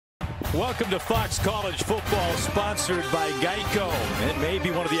Welcome to Fox College Football, sponsored by Geico. It may be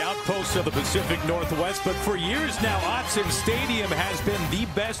one of the outposts of the Pacific Northwest, but for years now, Autzen Stadium has been the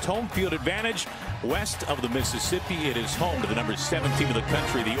best home field advantage west of the Mississippi. It is home to the number 7 team of the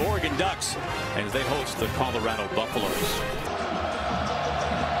country, the Oregon Ducks, as they host the Colorado Buffaloes.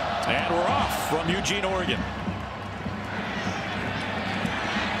 And we're off from Eugene, Oregon.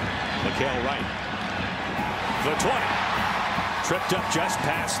 McHale Wright. The 20. Tripped up just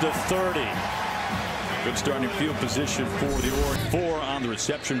past the 30. Good starting field position for the Oregon. 4 on the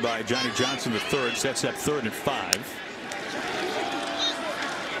reception by Johnny Johnson III. Sets up 3rd and 5.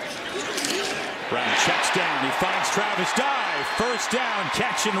 Brown checks down. He finds Travis Dye. First down,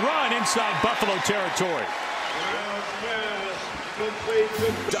 catch and run inside Buffalo territory.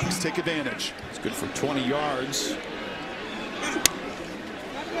 Ducks take advantage. It's good for 20 yards.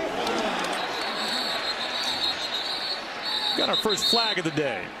 Got our first flag of the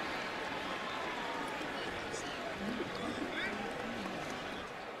day.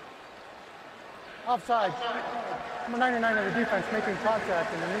 Offside. Number 99 of the defense making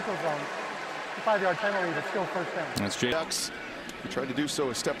contact in the neutral zone. The 5-yard penalty, but still first down. That's Jay. Ducks. He tried to do so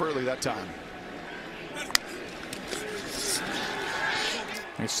a step early that time.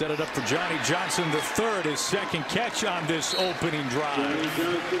 They set it up for Johnny Johnson III, his second catch on this opening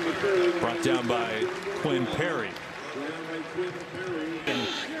drive. Brought down by Quinn Perry.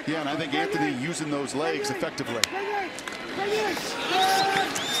 Yeah, and I think Anthony using those legs effectively.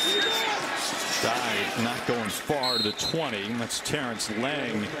 Dye not going far to the 20. That's Terrence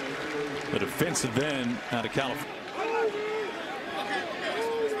Lang, the defensive end out of California.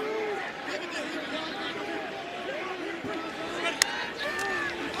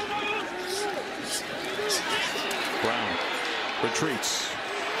 Brown retreats.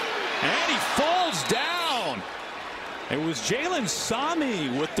 And he falls down. It was Jalen Sami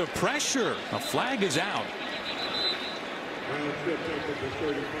with the pressure. A flag is out.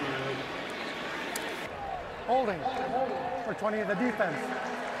 Holding for 20 of the defense.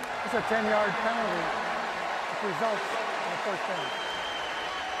 It's a 10-yard penalty, which results in a first down.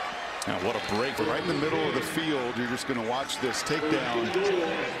 Now what a break. Right in the middle of the field, you're just going to watch this takedown.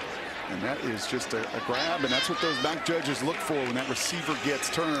 And that is just a grab, and that's what those back judges look for when that receiver gets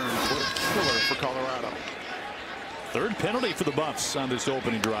turned. What a killer for Colorado. Third penalty for the Buffs on this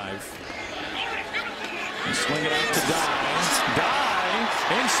opening drive. And sling it out to Dye. Dye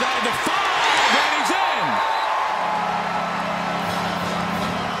inside the 5, and he's in.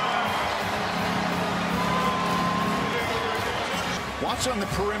 Watch on the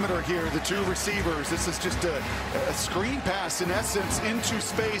perimeter here, the two receivers. This is just a screen pass, in essence, into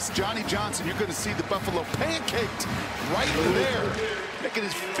space. Johnny Johnson, you're going to see the Buffalo pancaked right there, making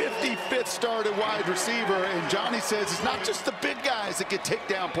his 55th start at wide receiver. And Johnny says it's not just the big guys that get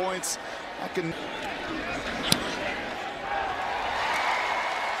takedown points. I can.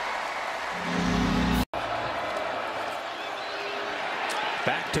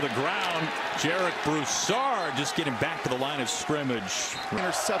 Back to the ground. Jarek Broussard just getting back to the line of scrimmage.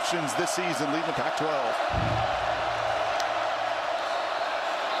 Interceptions this season, leading the Pac-12.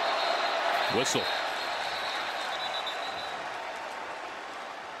 Whistle.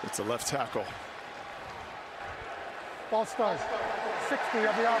 It's a left tackle. Ball starts. 60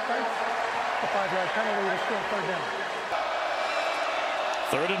 of the offense. The 5-yard penalty is still third down.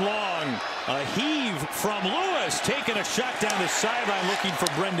 3rd and long. A heave from Lewis, taking a shot down the sideline, looking for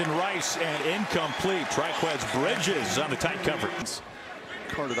Brendan Rice, and incomplete. Triquez Bridges on the tight coverage.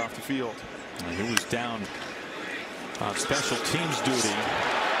 Carted off the field. And he was down on special teams duty.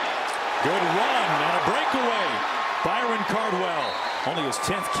 Good run and a breakaway. Byron Cardwell, only his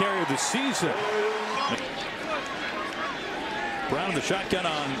 10th carry of the season. Brown in the shotgun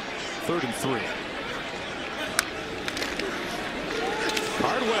on 3rd and 3.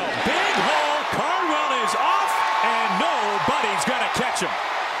 Cardwell, big hole. Cardwell is off, and nobody's going to catch him.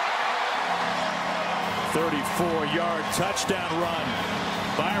 34-yard touchdown run.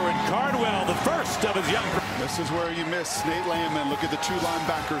 Byron Cardwell, the first of his young. This is where you miss Nate Landman. Look at the 2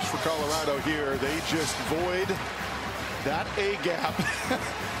 linebackers for Colorado here. They just void that A-gap.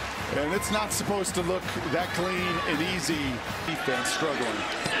 And it's not supposed to look that clean and easy. Defense struggling.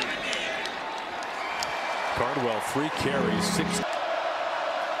 Cardwell, 3 carries, 6.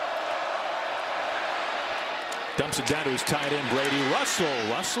 Dumps it down to his tight end, Brady Russell.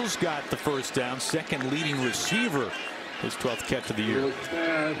 Russell's got the first down, second leading receiver. His 12th catch of the year.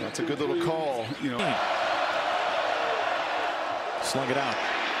 That's a good little call. You know. Slung it out.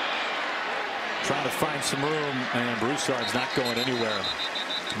 Trying to find some room, and Broussard's not going anywhere.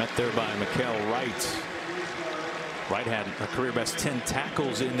 Met there by McHale Wright. Wright had a career best 10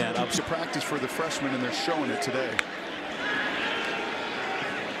 tackles in that up. To practice for the freshmen, and they're showing it today.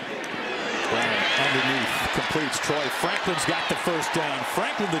 Brown underneath completes. Troy Franklin's got the first down.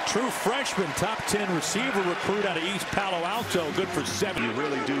 Franklin, the true freshman, top 10 receiver recruit out of East Palo Alto, good for 7. You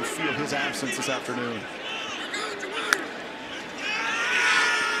really do feel his absence this afternoon.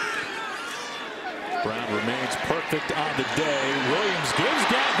 Brown remains perfect on the day. Williams gives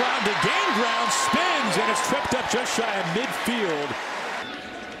ground to gain ground, spins, and it's tripped up just shy of midfield.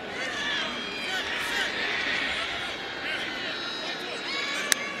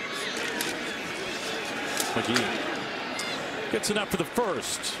 McGee gets enough for the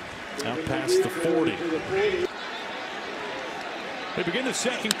first. Out past the 40. They begin the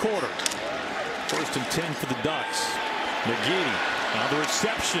second quarter. 1st and 10 for the Ducks. McGee, now the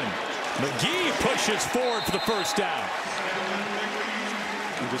reception. McGee pushes forward for the first down.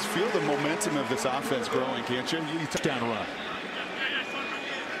 You just feel the momentum of this offense growing, can't you? Touchdown run.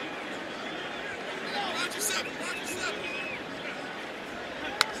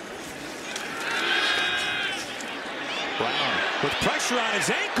 Brown with pressure on his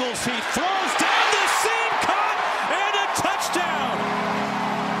ankles. He throws down the seam, caught, and a touchdown.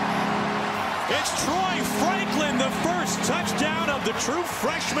 It's Troy Franklin, the first touchdown of the true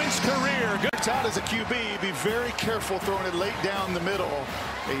freshman's career. Good. Out as a QB, be very careful throwing it late down the middle.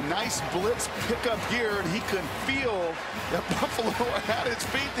 A nice blitz pickup here, and he could feel that Buffalo had its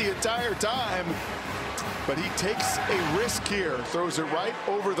feet the entire time. But he takes a risk here, throws it right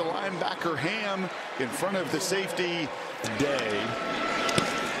over the linebacker Ham in front of the safety. Day.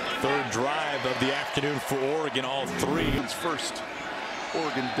 Third drive of the afternoon for Oregon, all 3. First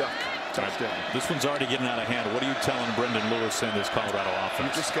Oregon Duck touchdown. This one's already getting out of hand. What are you telling Brendan Lewis and this Colorado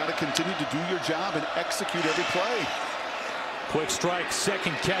offense? You just got to continue to do your job and execute every play. Quick strike,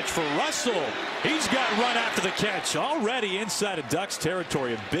 second catch for Russell. He's got run after the catch. Already inside of Ducks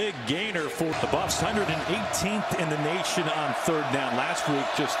territory. A big gainer for the Buffs. 118th in the nation on third down. Last week,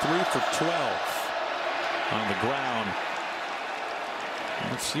 just 3 for 12 on the ground.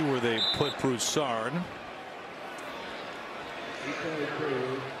 Let's see where they put Broussard.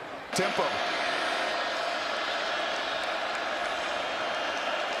 Tempo.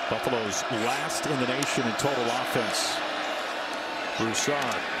 Buffalo's last in the nation in total offense.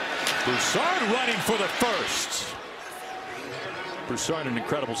 Broussard running for the first. Broussard, an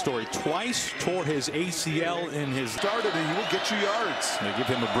incredible story. Twice tore his ACL in his started, and he will get you yards. They give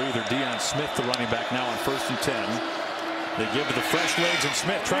him a breather. Deion Smith, the running back, now on 1st and 10. They give to the fresh legs, and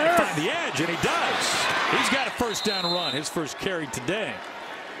Smith trying to find the edge, and he does. He's got a first down run, his first carry today.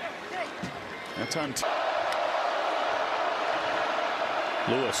 That time.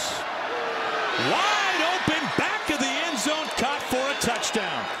 Lewis. Wide open, back of the end zone, caught for a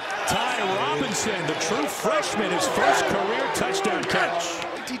touchdown. Ty Robinson, the true freshman, his first career touchdown catch.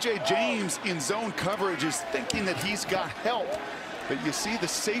 TJ James in zone coverage is thinking that he's got help. But you see the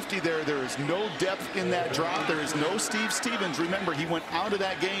safety there. There is no depth in that drop. There is no Steve Stevens. Remember, he went out of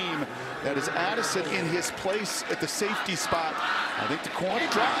that game. That is Addison in his place at the safety spot. I think the corner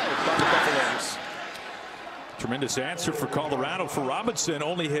drive by the Buffaloes. Tremendous answer for Colorado for Robinson.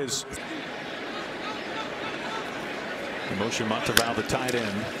 Only his Motion Monteval, the tight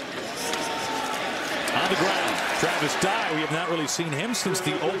end. On the ground, Travis Dye. We have not really seen him since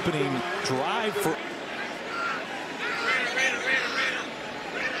the opening drive for.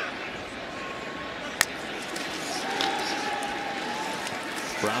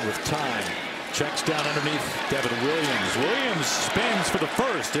 Brown with time. Checks down underneath Devin Williams. Williams spins for the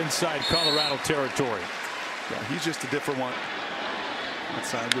first inside Colorado territory. Yeah, he's just a different one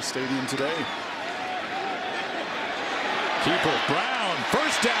outside the stadium today. Keeper Brown,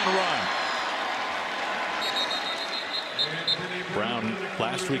 first down run. Brown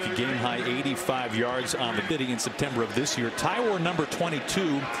last week a game high 85 yards on the city in September of this year. Ty wore number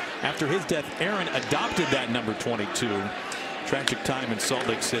 22. After his death, Aaron adopted that number 22. Tragic time in Salt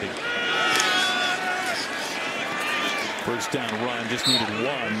Lake City. First down run, just needed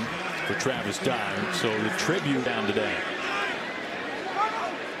one for Travis Dye. So the tribute down today.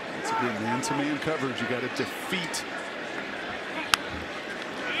 It's again man-to-man coverage. You got to defeat.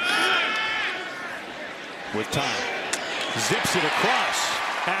 With time, zips it across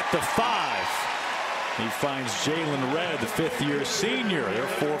at the 5. He finds Jalen Red, the 5th-year senior. They're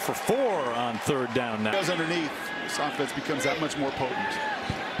 4 for 4 on third down now. Goes underneath. This offense becomes that much more potent.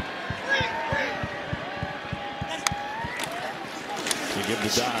 You give the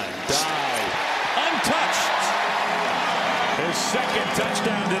Dye, untouched. His second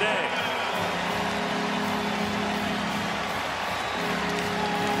touchdown today.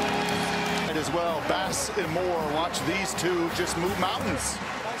 As as well. Bass and Moore, watch these two just move mountains.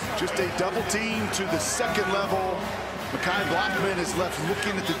 Just a double team to the second level. Mekhi Blackman is left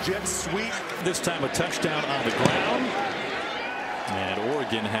looking at the jet sweep. This time a touchdown on the ground. And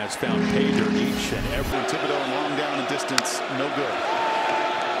Oregon has found pay dirt each and every. Thibodeau long down and distance, no good.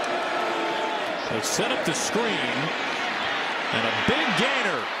 They set up the screen. And a big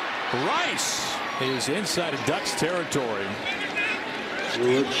gainer. Rice is inside of Ducks territory.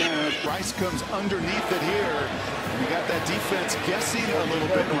 Rice comes underneath it here. You got that defense guessing a little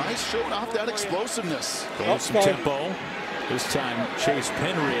bit. Rice showing off that explosiveness. Going some tempo. This time Chase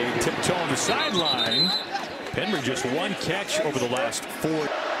Penry tiptoeing the sideline. Penry just one catch over the last 4.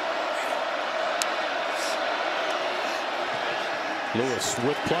 Lewis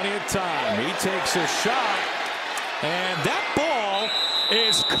with plenty of time. He takes a shot. And that ball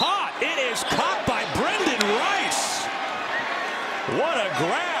is caught. It is caught by Brendan Rice. What a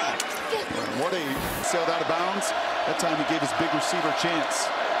grab. What a sailed out of bounds. That time he gave his big receiver a chance.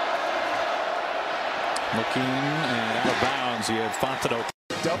 Looking and out of bounds. You have Fontenot.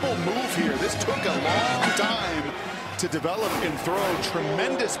 Double move here. This took a long time to develop and throw.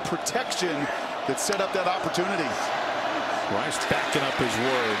 Tremendous protection that set up that opportunity. Rice backing up his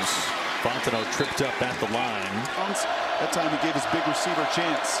words. Fontenot tripped up at the line. That time he gave his big receiver a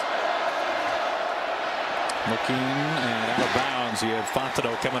chance. Looking and out of bounds. You have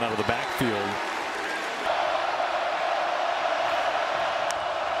Fontenot coming out of the backfield.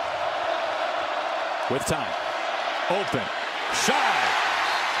 With time. Open. Shy.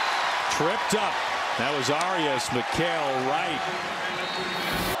 Tripped up. That was Arias. McHale right.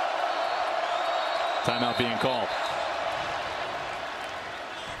 Timeout being called.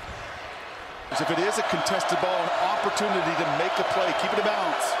 If it is a contested ball, an opportunity to make a play. Keep it in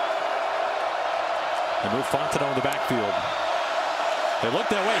bounds. They move Fontenot in the backfield. They look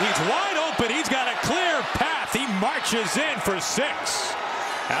that way. He's wide open. He's got a clear path. He marches in for 6.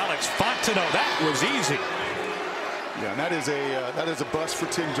 Alex Fontenot, that was easy. Yeah, and that is a bust for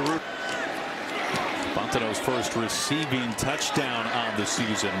Tim Giroux. Fontenot's first receiving touchdown on the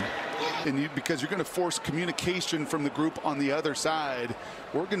season. And because you're going to force communication from the group on the other side.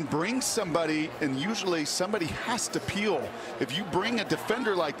 Oregon brings somebody, and usually somebody has to peel. If you bring a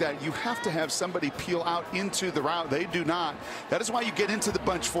defender like that, you have to have somebody peel out into the route. They do not. That is why you get into the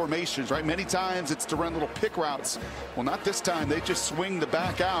bunch formations, right? Many times it's to run little pick routes. Well, not this time. They just swing the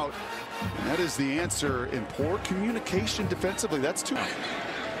back out. And that is the answer in poor communication defensively. That's too.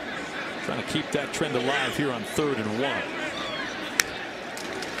 Trying to keep that trend alive here on 3rd and 1.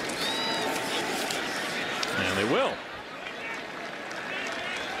 And they will.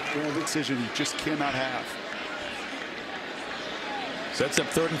 Well, decision you just cannot have. Sets up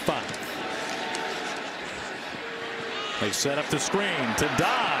 3rd and 5. They set up the screen to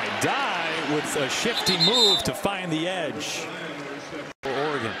Die with a shifty move to find the edge for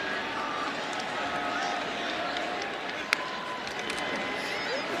Oregon.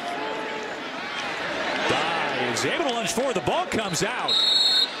 Die is able to lunge forward. The ball comes out.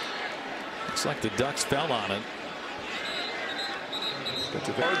 Looks like the Ducks fell on it. That's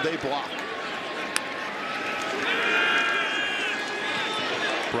a hard they block.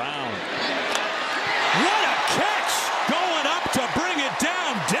 Brown. What a catch! Going up to bring it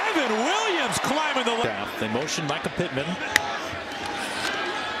down. Devin Williams climbing the left. They motion Michael Pittman.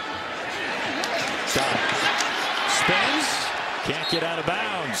 Stop. Spins. Can't get out of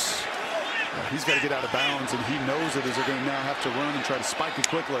bounds. He's got to get out of bounds, and he knows it as they're going to now have to run and try to spike it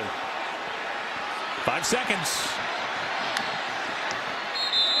quickly. 5 seconds.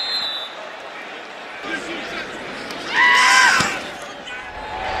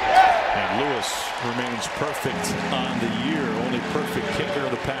 And Lewis remains perfect on the year. Only perfect kicker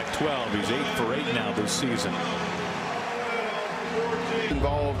of the Pac-12. He's 8 for 8 now this season.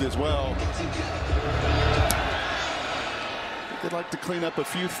 Involved as well. They'd like to clean up a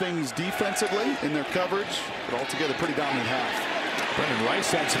few things defensively in their coverage, but altogether pretty dominant half. Brendan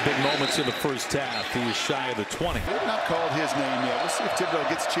Rice had some big moments in the first half. He was shy of the 20. They've not called his name yet. We'll see if Thibodeau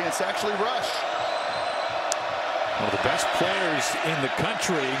gets a chance to actually rush. One of the best players in the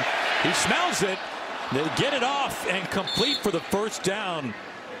country. He smells it. They get it off and complete for the first down.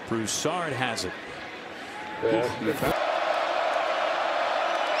 Broussard has it.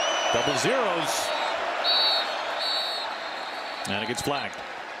 Double zeros. And it gets flagged.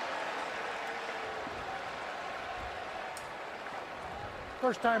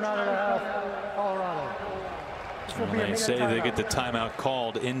 First time out of the half, Colorado. And they say they get the timeout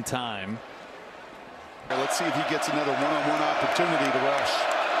called in time. Let's see if he gets another one-on-one opportunity to rush.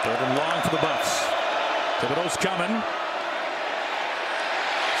 3rd and long for the Buffs. Thibodeau's coming.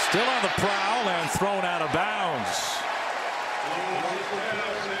 Still on the prowl and thrown out of bounds.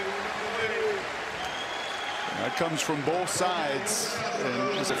 That comes from both sides,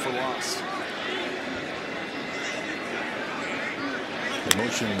 and is it for loss? The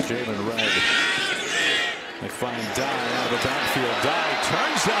motion, Jalen Red. They find Dye out of the backfield. Dye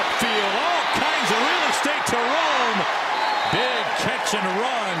turns upfield. All kinds of real estate to roam. Big catch and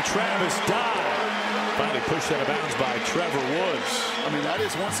run. Travis Dye. Finally pushed out of bounds by Trevor Woods. I mean, that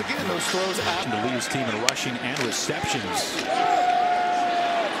is once again those throws out. To lead his team in rushing and receptions.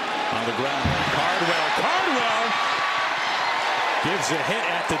 On the ground, Cardwell gives a hit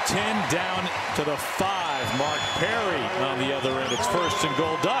at the 10, down to the 5. Mark Perry on the other end. It's 1st and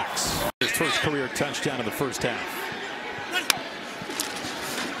goal, Ducks. His first career touchdown in the first half.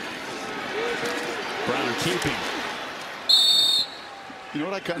 Brown keeping. You know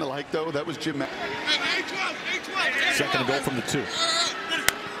what I kind of like, though? That was Jim. Second and goal from the 2.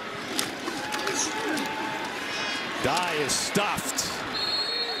 Dye is stuffed.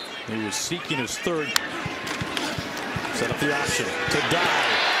 He was seeking his 3rd. Set up the option to Dye.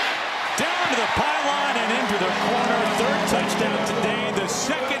 Down to the pylon and into the corner. 3rd touchdown today. The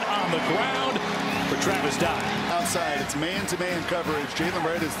 2nd on the ground for Travis Dye. Outside, it's man-to-man coverage. Jalen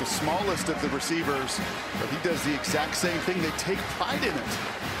Red is the smallest of the receivers, but he does the exact same thing. They take pride in it.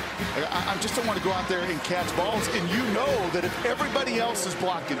 I just don't want to go out there and catch balls, and you know that if everybody else is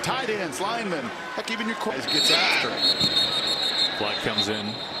blocking, tight ends, linemen, heck, even your quarterback gets after it. Flag comes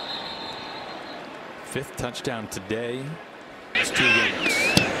in. 5th touchdown today. It's 2 games.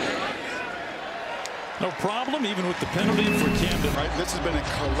 No problem, even with the penalty for Camden. Right, this has been a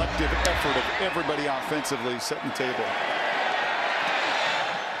collective effort of everybody offensively setting the table.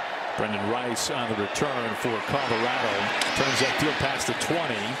 Brendan Rice on the return for Colorado. Turns that field past the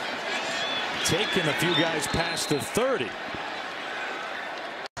 20. Taking a few guys past the 30.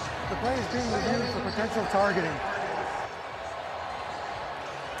 The play is being reviewed for potential targeting.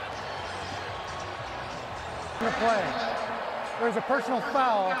 The play. There's a personal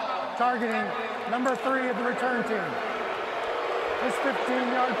foul targeting number 3 of the return team. This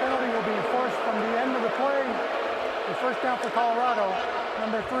 15-yard penalty will be enforced from the end of the play. The 1st down for Colorado.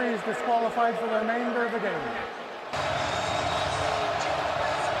 Number 3 is disqualified for the remainder of the game.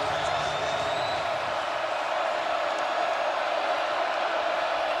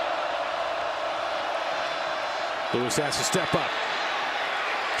 Lewis has to step up.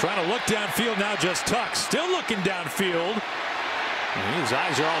 Trying to look downfield now, just tucks. Still looking downfield. And his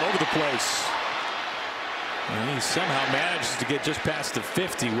eyes are all over the place. And he somehow manages to get just past the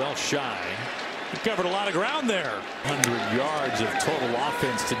 50, well shy. He covered a lot of ground there. 100 yards of total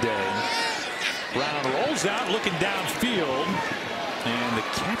offense today. Brown rolls out, looking downfield. And the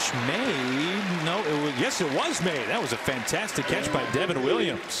catch made. No, it was, yes, it was made. That was a fantastic catch by Devin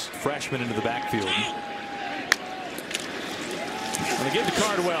Williams. Freshman into the backfield. And they give to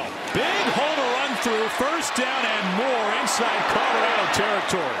Cardwell. Big hole to run through. 1st down and more inside Colorado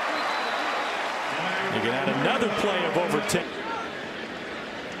territory. You can add another play of over 10.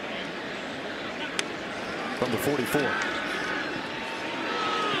 From the 44.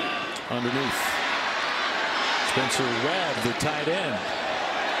 Underneath. Spencer Webb, the tight end.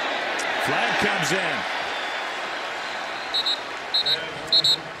 Flag comes in.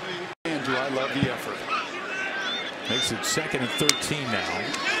 And do I love the effort. Makes it 2nd and 13 now.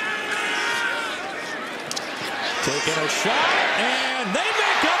 Taking a shot, and they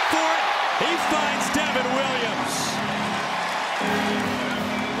make up for it. He finds Devin Williams.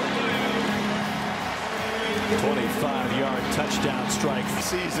 25-yard touchdown strike.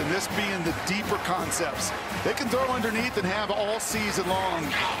 Season, this being the deeper concepts. They can throw underneath and have all season long,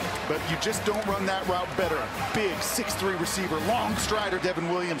 but you just don't run that route better. Big 6'3" receiver, long strider Devin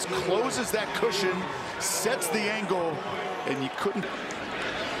Williams closes that cushion, sets the angle, and you couldn't.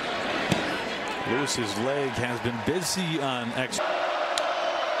 Lewis's leg has been busy on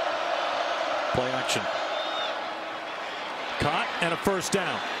play action. Caught and a 1st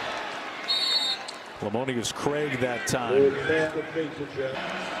down. Lamonius Craig that time.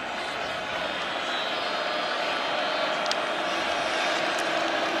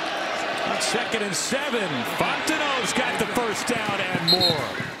 On 2nd and 7. Fontenot's got the 1st down and more.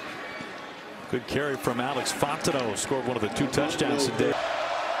 Good carry from Alex Fontenot. Scored one of the 2 touchdowns today.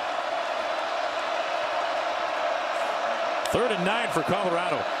 3rd and 9 for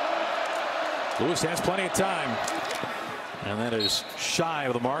Colorado. Lewis has plenty of time. And that is shy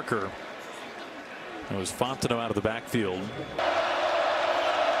of the marker. It was Fontenot out of the backfield.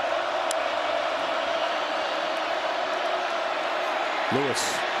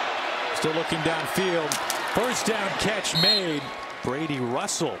 Lewis still looking downfield. 1st down catch made. Brady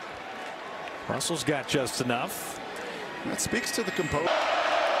Russell Russell's got just enough. That speaks to the composure.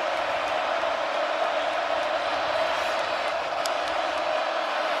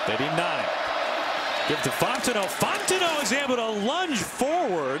 They need 9. Give to Fontenot. Fontenot is able to lunge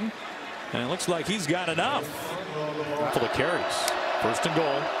forward, and it looks like he's got enough. Couple of carries. First and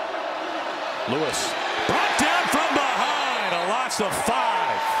goal. Lewis brought down from behind. A loss of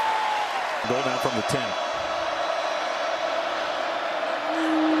 5. Goal down from the 10.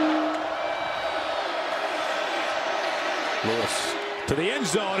 Lewis to the end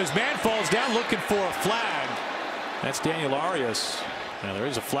zone. His man falls down looking for a flag. That's Daniel Arias. Now there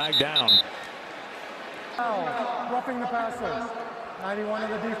is a flag down. Roughing the passer. 91 of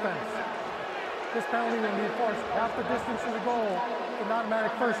the defense. This penalty will be enforced half the distance to the goal. An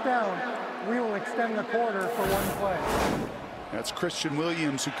automatic first down. We will extend the quarter for 1 play. That's Christian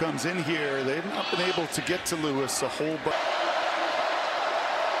Williams who comes in here. They've not been able to get to Lewis a whole bunch.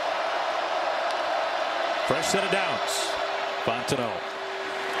 Fresh set of downs. Fontenot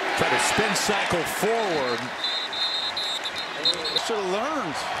try to spin cycle forward. Should have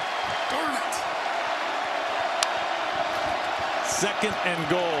learned. Darn it. Second and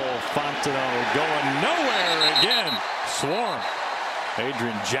goal. Fontenot going nowhere again. Swarm.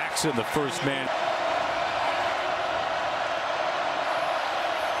 Adrian Jackson, the first man.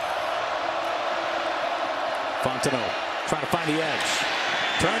 Fontenot trying to find the edge.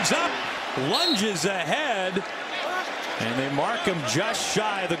 Turns up. Lunges ahead. And they mark him just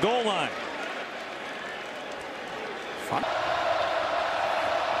shy of the goal line.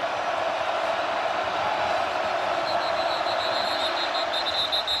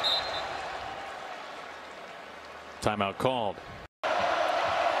 Timeout called.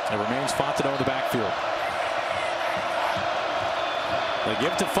 It remains Fontenot in the backfield. They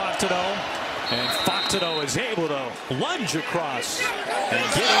give to Fontenot, and Fontenot is able to lunge across and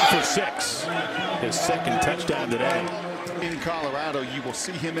get in for 6. His second touchdown today. In Colorado, you will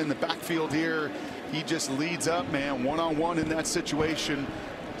see him in the backfield here. He just leads up, man, one-on-one in that situation.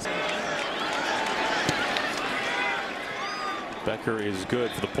 Becker is good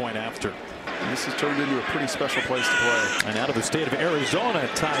for the point after. This has turned into a pretty special place to play. And out of the state of Arizona,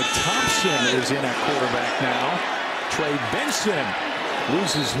 Ty Thompson is in at quarterback now. Trey Benson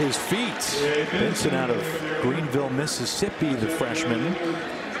loses his feet. Benson out of Greenville, Mississippi, the freshman.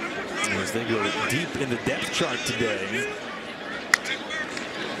 As they go deep in the depth chart today.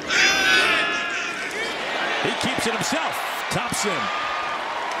 He keeps it himself. Thompson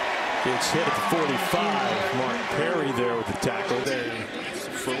gets hit at the 45. Mark Perry there with the tackle.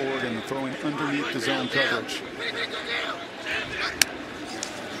 For Oregon, throwing underneath the zone coverage.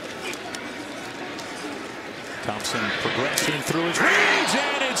 Thompson progressing through his reads,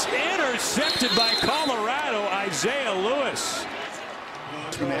 and it's intercepted by Colorado, Isaiah Lewis.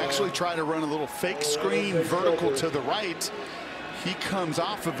 When they actually try to run a little fake screen vertical to the right, he comes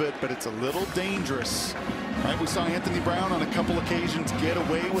off of it, but it's a little dangerous. Right, we saw Anthony Brown on a couple occasions get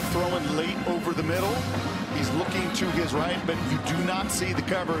away with throwing late over the middle. He's looking to his right, but you do not see the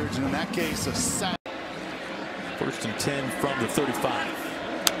coverage, and in that case, a sack. First and 10 from the 35.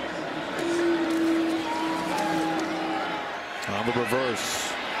 On the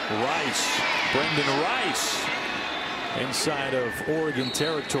reverse, Rice, Brendan Rice, inside of Oregon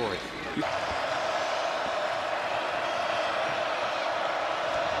territory.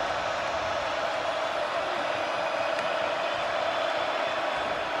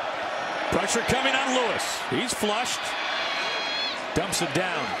 Pressure coming on Lewis. He's flushed. Dumps it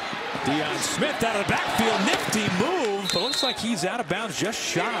down. Deion Smith out of the backfield. Nifty move, but looks like he's out of bounds just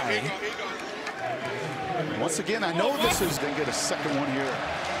shy. Once again, I know this is going to get a second one here.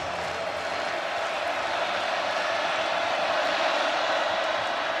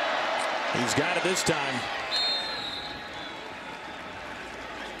 He's got it this time.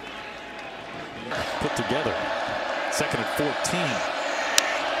 Put together. Second and 14.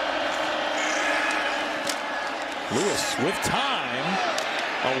 Lewis with time.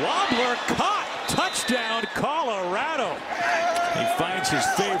 A wobbler caught. Touchdown, Colorado. He finds his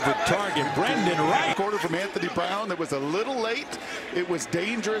favorite target, Brendan Rice. Quarter from Anthony Brown that was a little late. It was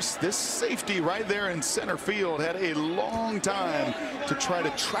dangerous. This safety right there in center field had a long time to try to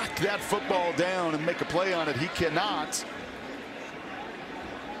track that football down and make a play on it. He cannot.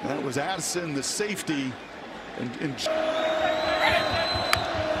 That was Addison, the safety. On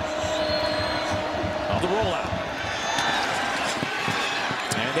the rollout.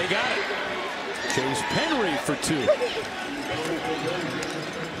 And they got it. Chase Penry for 2.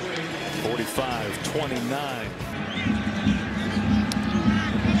 45-29.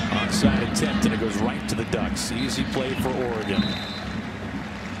 Onside attempt, and it goes right to the Ducks. Easy play for Oregon.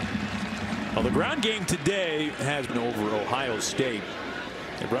 Well, the ground game today has been over Ohio State.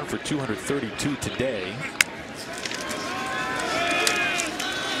 They run for 232 today.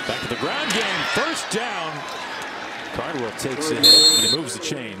 Back to the ground game. First down. Cardwell takes it and he moves the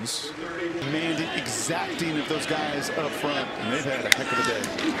chains. Demanding, exacting of those guys up front, and they've had a heck of a day.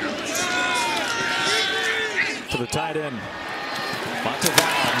 To the tight end.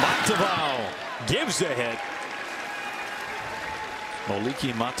 Monteval gives a hit.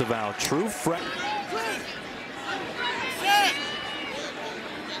 Moliki Monteval, true front.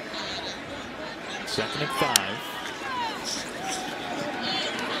 Second and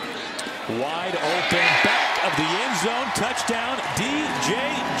 5. Wide open, back of the end zone, touchdown, DJ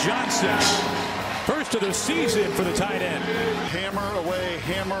Johnson. First of the season for the tight end. Hammer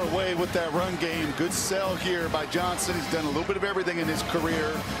away with that run game. Good sell here by Johnson. He's done a little bit of everything in his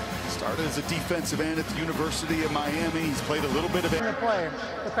career. Started as a defensive end at the University of Miami. He's played a little bit of it. Play.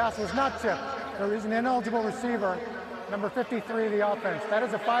 The pass was not tipped. There is an ineligible receiver, number 53 of the offense. That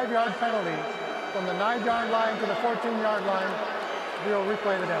is a 5-yard penalty from the 9-yard line to the 14-yard line. We'll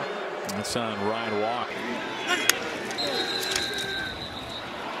replay the down. That's on Ryan Walker.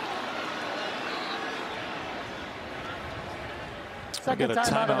 Second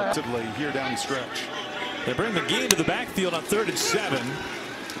timeout here down the stretch. They bring McGee into the backfield on 3rd and 7.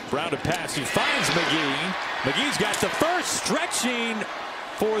 Brown to pass. He finds McGee. McGee's got the first, stretching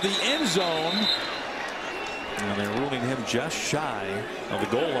for the end zone. And they're ruling him just shy of the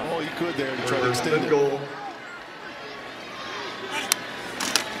goal line. Oh, he could there to try to extend it.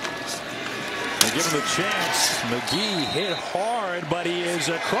 They give him the chance. McGee hit hard, but he is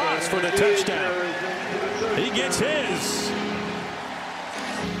across for the touchdown. He gets his.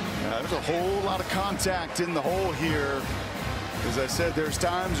 There's a whole lot of contact in the hole here. As I said, there's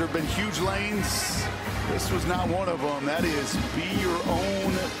times there have been huge lanes. This was not one of them. That is be your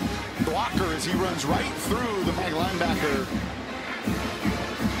own blocker as he runs right through the linebacker.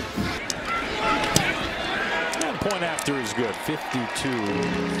 And point after is good.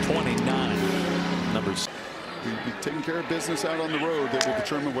 52-29. Numbers. Be taking care of business out on the road that will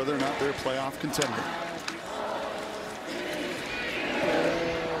determine whether or not they're a playoff contender.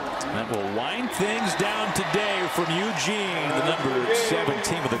 That will wind things down today from Eugene, the number 7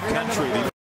 team of the country.